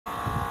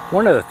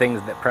One of the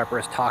things that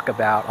preppers talk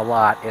about a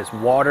lot is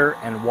water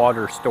and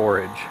water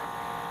storage.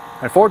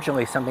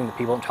 Unfortunately, something that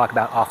people don't talk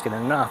about often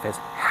enough is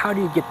how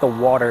do you get the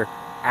water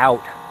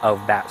out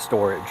of that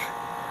storage?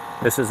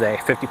 This is a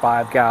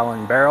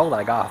 55-gallon barrel that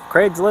I got off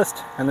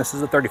Craigslist, and this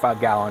is a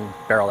 35-gallon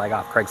barrel that I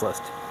got off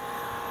Craigslist.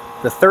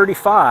 The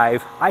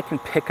 35 I can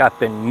pick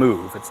up and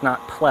move. It's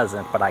not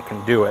pleasant, but I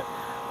can do it.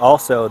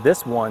 Also,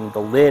 this one, the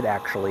lid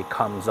actually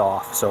comes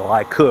off, so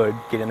I could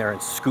get in there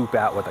and scoop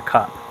out with a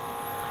cup.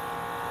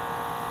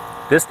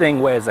 This thing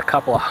weighs a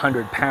couple of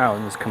 100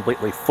 pounds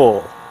completely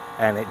full,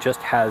 and it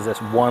just has this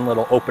one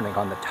little opening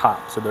on the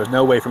top, so there's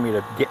no way for me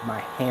to get my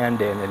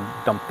hand in and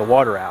dump the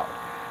water out.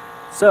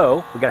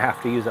 So we're gonna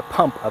have to use a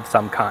pump of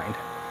some kind.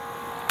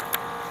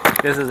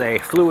 This is a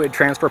fluid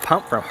transfer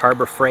pump from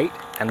Harbor Freight,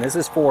 and this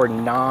is for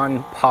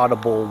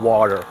non-potable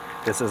water.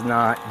 This is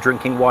not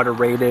drinking water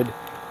rated,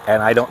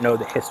 and I don't know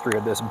the history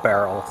of this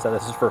barrel, so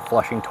this is for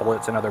flushing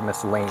toilets and other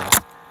miscellaneous.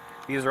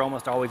 These are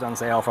almost always on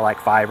sale for like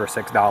 $5 or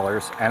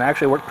 $6, and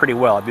actually work pretty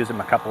well. I've used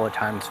them a couple of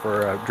times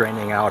for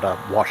draining out a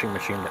washing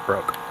machine that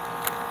broke.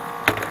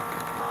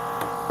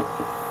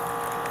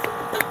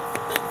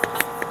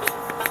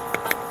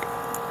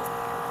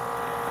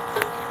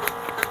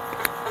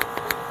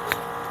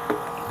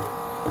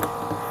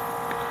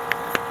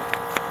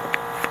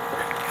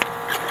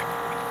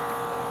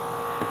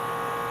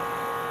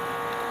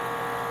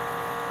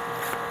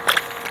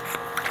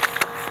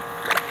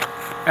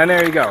 And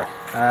there you go.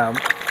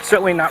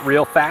 Certainly not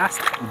real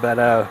fast,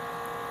 but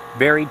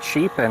very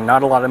cheap and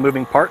not a lot of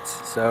moving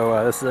parts.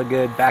 So this is a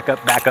good backup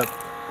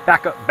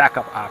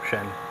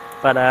option.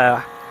 But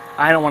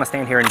I don't want to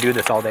stand here and do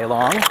this all day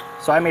long,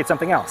 so I made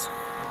something else.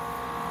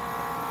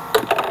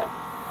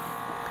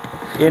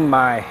 In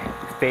my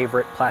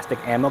favorite plastic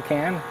ammo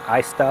can,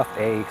 I stuffed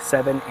a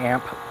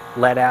 7-amp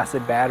lead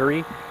acid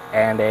battery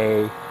and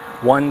a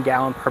 1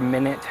 gallon per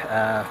minute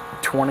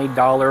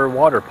 $20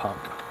 water pump.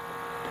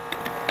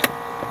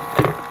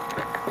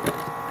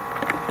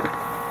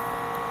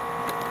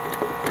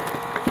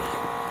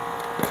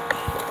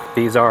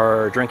 These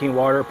are drinking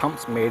water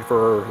pumps made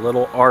for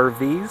little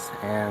RVs,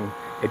 and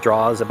it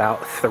draws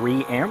about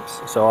 3 amps,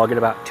 so I'll get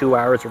about 2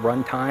 hours of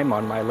run time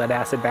on my lead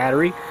acid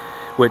battery,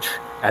 which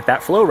at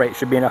that flow rate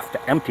should be enough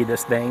to empty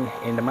this thing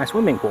into my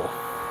swimming pool.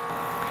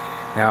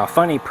 Now, a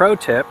funny pro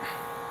tip,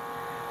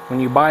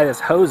 when you buy this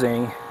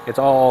hosing, it's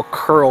all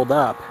curled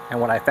up, and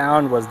what I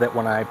found was that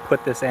when I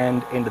put this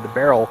end into the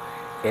barrel,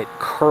 it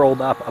curled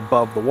up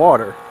above the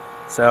water.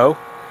 So,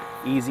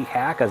 easy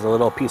hack is a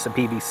little piece of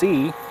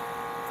PVC,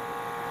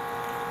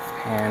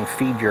 and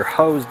feed your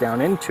hose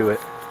down into it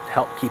to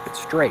help keep it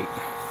straight.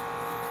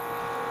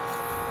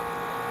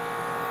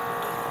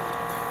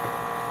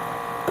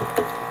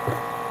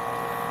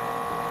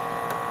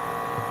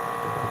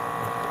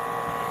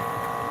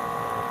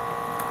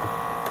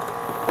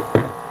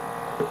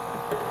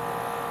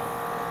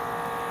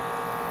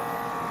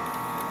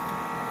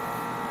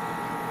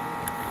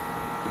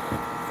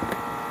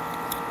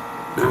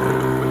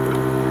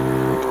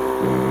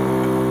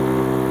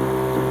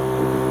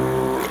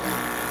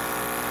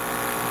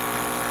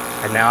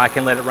 And now I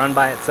can let it run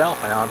by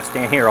itself. I don't have to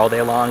stand here all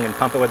day long and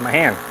pump it with my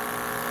hand.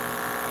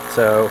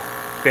 So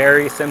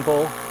very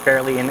simple,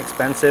 fairly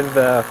inexpensive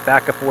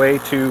backup way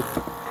to,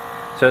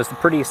 so it's a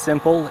pretty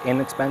simple,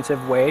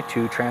 inexpensive way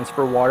to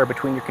transfer water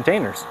between your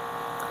containers.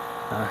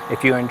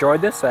 If you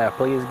enjoyed this,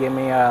 please give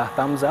me a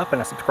thumbs up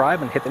and a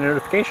subscribe and hit the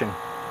notification.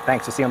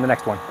 Thanks, I'll see you on the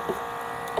next one.